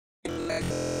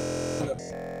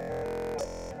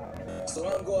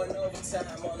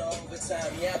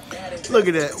Look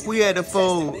at that. We had to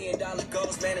fold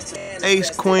ace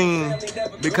queen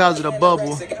because of the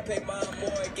bubble.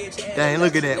 Dang,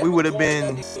 look at that. We would have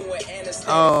been,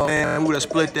 oh man, we would have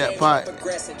split that pot.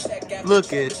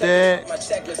 Look at that.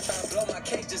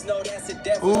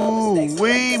 Ooh,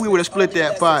 we would have split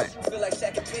that pot.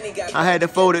 I had to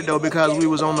fold it though because we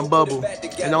was on the bubble.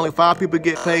 And only 5 people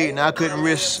get paid, and I couldn't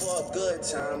risk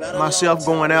myself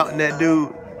going out and that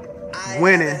dude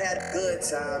winning.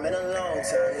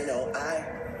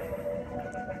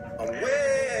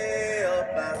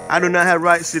 I do not have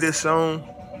rights to this song.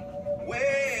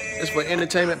 It's for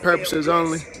entertainment purposes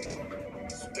only.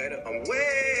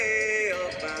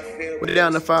 We're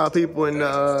down to 5 people in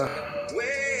the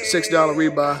 $6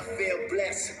 rebuy.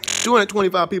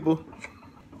 225 people.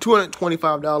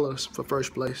 $225 for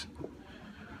first place.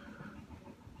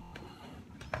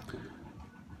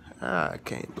 I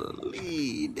can't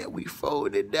believe that we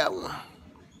folded that one.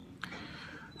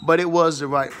 But it was the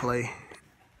right play.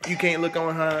 You can't look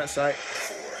on hindsight.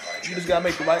 You just gotta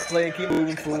make the right play and keep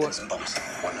moving forward.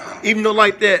 Even though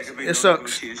like that, it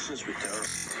sucks.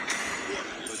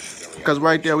 Because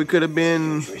right there we could have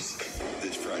been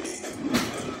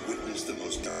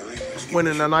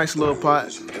winning a nice little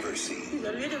pot.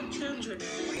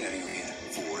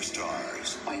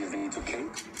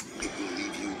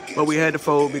 But we had to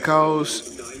fold because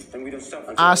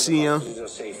ICM.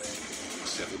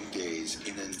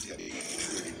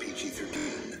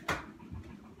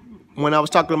 When I was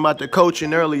talking about the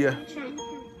coaching earlier,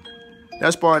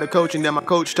 that's part of the coaching that my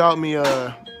coach taught me.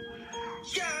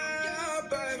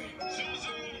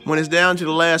 When it's down to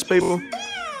the last people,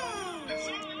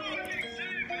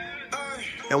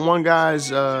 and one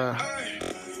guy's about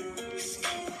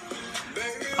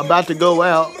to go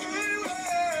out,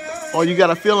 or you got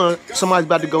a feeling somebody's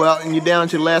about to go out and you're down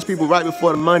to the last people right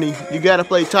before the money, you got to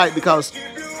play tight because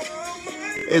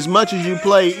as much as you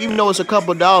play, even though it's a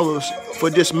couple dollars for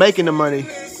just making the money,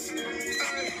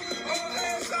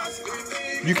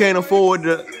 you can't afford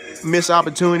to miss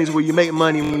opportunities where you make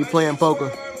money when you're playing poker,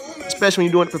 especially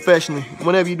when you're doing it professionally.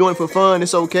 Whenever you're doing it for fun,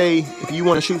 it's okay if you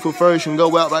want to shoot for first and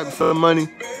go out right before the money,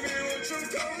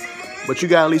 but you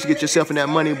got to at least get yourself in that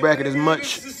money bracket as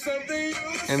much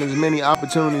and as many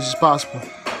opportunities as possible.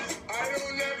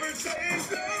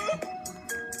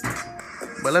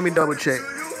 But let me double check.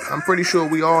 I'm pretty sure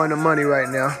we are in the money right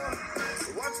now.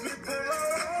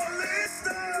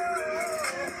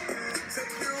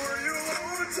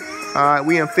 Alright,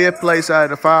 we in 5th place out of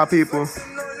the 5 people.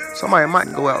 Somebody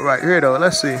might go out right here though.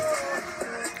 Let's see.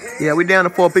 Yeah, we down to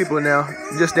 4 people now.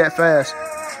 Just that fast.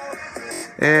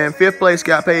 And 5th place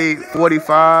got paid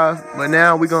 45, but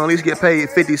now we're gonna at least get paid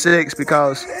 56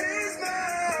 because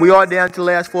we are down to the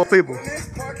last 4 people.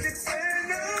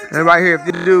 And right here, if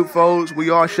this dude folds, we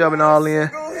are shoving all in.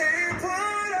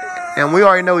 And we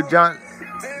already know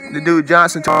the dude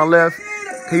Johnson to our left,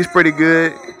 he's pretty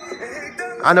good.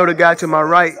 I know the guy to my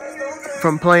right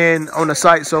from playing on the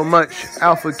site so much,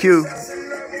 Alpha Q.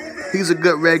 He's a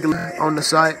good regular on the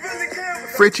site.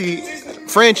 Frenchie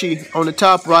on the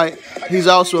top right, he's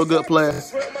also a good player.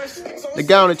 The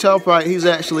guy on the top right, he's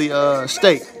actually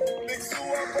stake,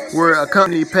 where a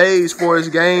company pays for his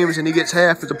games and he gets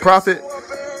half as a profit.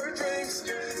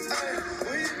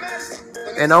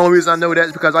 And the only reason I know that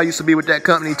is because I used to be with that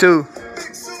company too.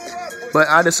 But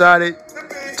I decided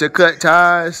to cut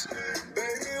ties.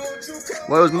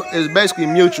 Well, it was basically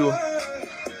mutual.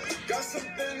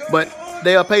 But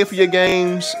they'll pay for your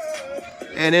games,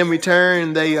 and in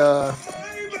return, they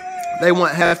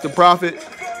want half the profit.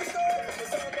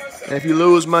 And if you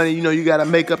lose money, you know you got to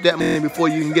make up that money before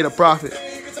you can get a profit.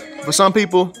 For some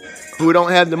people who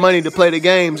don't have the money to play the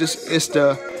games,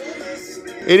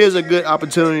 it is a good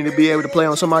opportunity to be able to play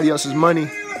on somebody else's money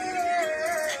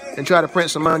and try to print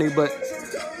some money. But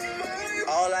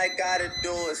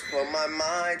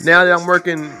now that I'm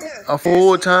working a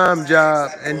full-time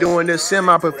job and doing this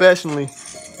semi-professionally,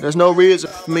 there's no reason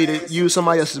for me to use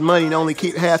somebody else's money and only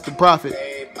keep half the profit.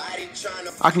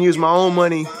 I can use my own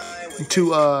money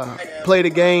to play the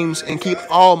games and keep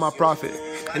all my profit.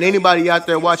 And anybody out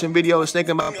there watching videos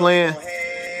thinking about playing,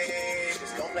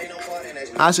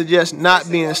 I suggest not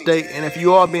being stake. And if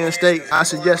you are being stake, I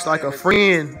suggest like a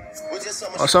friend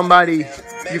or somebody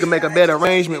you can make a better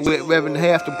arrangement with rather than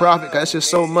half the profit, because it's just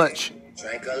so much.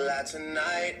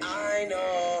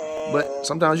 But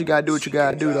sometimes you gotta do what you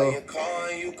gotta do though.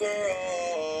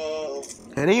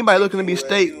 And anybody looking to be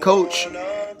stake, coach,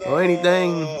 or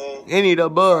anything, any of the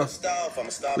above,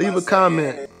 leave a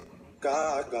comment.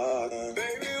 Because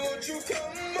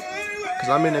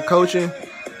I'm in the coaching,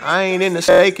 I ain't into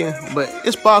staking, but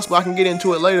it's possible I can get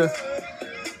into it later.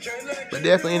 But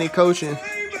definitely any coaching,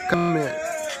 comment.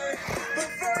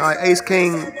 All right, Ace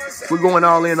King, we're going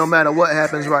all in no matter what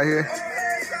happens right here.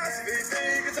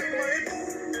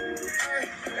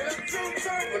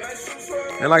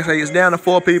 And like I say, it's down to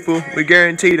 4 people. We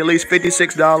guaranteed at least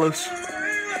 $56.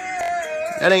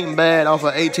 That ain't bad off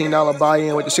an $18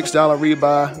 buy-in with the $6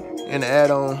 rebuy and the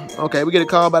add-on. Okay, we get a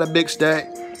call by the big stack.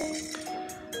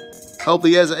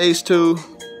 Hopefully he has an ace 2.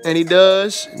 And he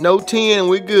does. No 10,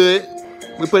 we're good.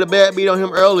 We put a bad beat on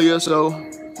him earlier, so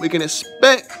we can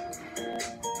expect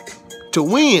to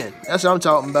win. That's what I'm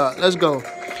talking about. Let's go.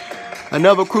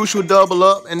 Another crucial double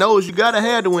up. And those you gotta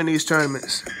have to win these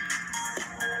tournaments.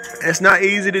 It's not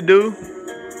easy to do.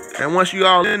 And once you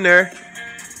all in there,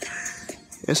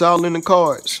 it's all in the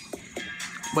cards.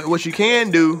 But what you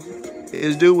can do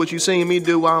is do what you seen me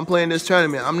do while I'm playing this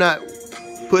tournament. I'm not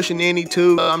pushing any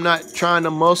two. I'm not trying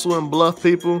to muscle and bluff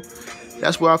people.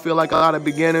 That's where I feel like a lot of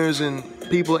beginners and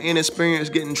people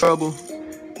inexperienced get in trouble.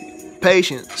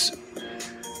 Patience.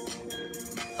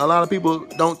 A lot of people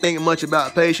don't think much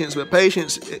about patience, but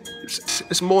patience,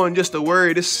 it's more than just a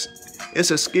word. It's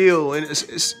a skill, and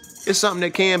it's something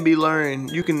that can be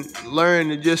learned. You can learn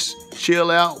to just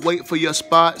chill out, wait for your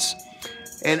spots.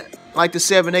 And like the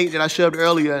 7-8 that I shoved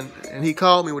earlier, and he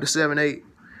called me with a 7-8.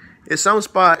 It's some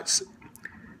spots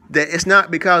that it's not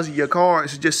because of your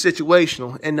cards, it's just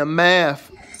situational. And the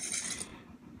math,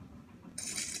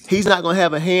 he's not going to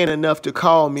have a hand enough to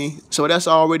call me. So that's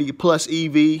already plus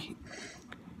EV.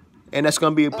 And that's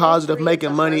going to be a positive,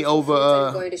 making money over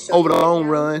the long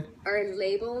run. Are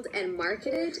labeled and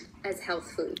marketed as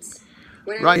health foods.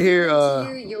 Right here,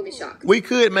 you'll be shocked. we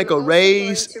could make a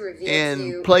raise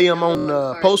and play him on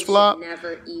the post flop,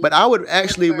 but I would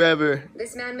actually rather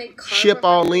ship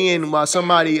all in while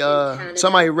somebody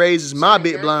raises my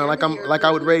big blind like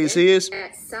I would raise his,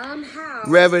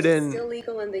 rather than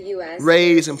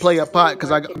raise and play a pot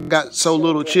because I got so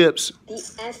little chips.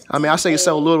 I mean, I say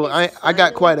so little. I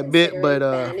got quite a bit, but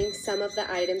I'd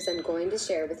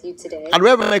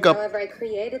rather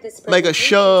make a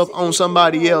shove on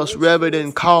somebody else rather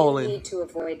than calling.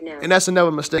 And that's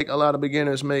another mistake a lot of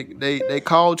beginners make. They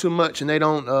call too much and they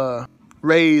don't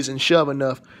raise and shove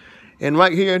enough. And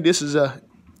right here, this is a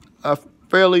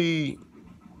fairly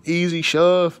easy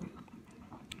shove.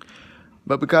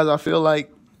 But because I feel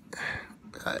like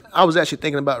I was actually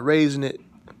thinking about raising it,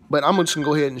 but I'm just gonna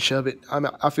go ahead and shove it.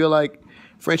 I feel like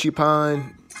Frenchie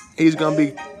Pine, he's gonna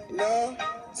be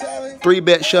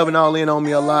 3-bet shoving all in on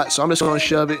me a lot, so I'm just gonna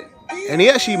shove it. And he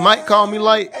actually might call me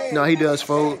light. No, he does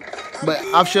fold. But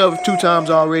I've shoved 2 times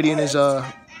already in his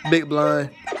big blind.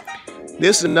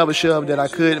 This is another shove that I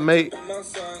could make,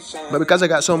 but because I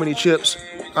got so many chips,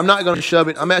 I'm not gonna shove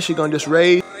it. I'm actually gonna just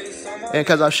raise. And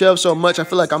because I shoved so much, I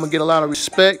feel like I'm gonna get a lot of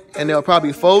respect, and they'll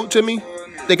probably fold to me,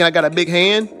 thinking I got a big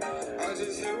hand.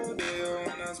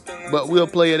 But we'll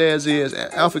play it as is.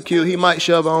 Alpha Q, he might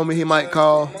shove on me, he might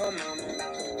call.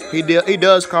 He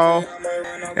does call.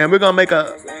 And we're gonna make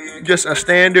just a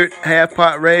standard half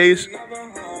pot raise.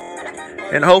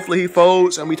 And hopefully he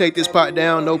folds and we take this pot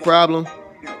down, no problem.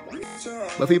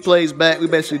 But if he plays back, we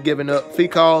basically giving up. If he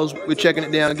calls, we're checking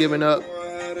it down, giving up.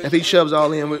 If he shoves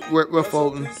all in, we're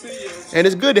folding. And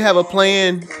it's good to have a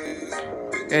plan.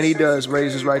 And he does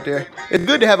raises right there. It's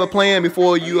good to have a plan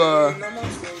before you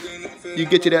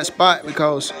get to that spot,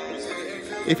 because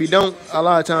if you don't, a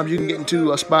lot of times you can get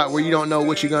into a spot where you don't know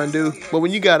what you're gonna do. But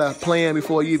when you got a plan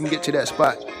before you even get to that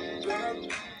spot,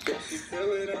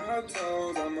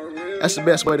 that's the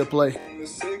best way to play.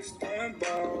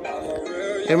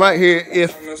 And right here,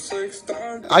 if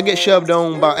I get shoved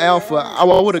on by Alpha, I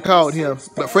would have called him.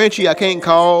 But Frenchie, I can't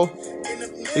call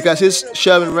because his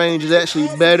shoving range is actually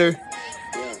better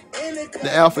than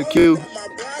Alpha Q.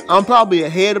 I'm probably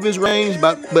ahead of his range,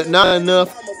 but not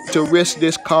enough to risk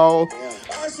this call,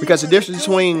 because the difference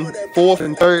between 4th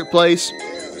and 3rd place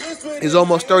is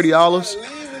almost $30,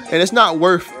 and it's not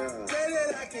worth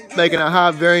making a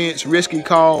high variance risky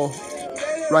call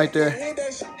right there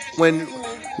when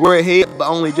we're ahead, but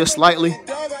only just slightly.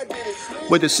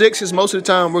 With the 6s, most of the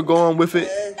time we're going with it.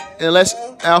 Unless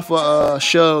Alpha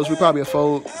shoves, we probably a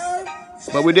fold,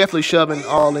 but we're definitely shoving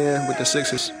all in with the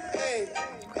 6s.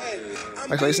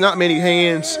 Like I say, it's not many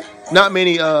hands, not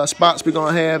many spots we're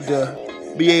gonna have to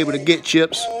be able to get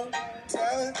chips,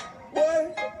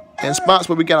 and spots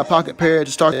where we got a pocket pair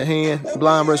to start the hand,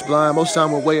 blind versus blind. Most of the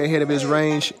time we're way ahead of his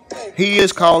range. He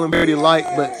is calling very light,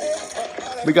 but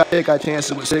we got to take our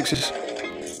chances with 6s,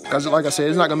 because like I said,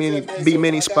 it's not gonna be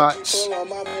many spots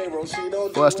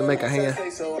for us to make a hand.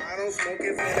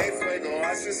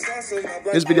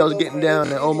 This video is getting down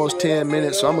to almost 10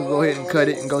 minutes, so I'm going to go ahead and cut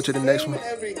it and go to the next one.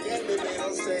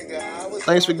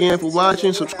 Thanks again for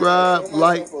watching. Subscribe,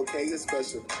 like,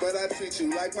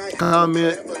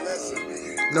 comment,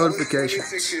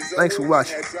 notifications. Thanks for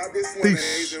watching.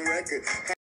 Peace.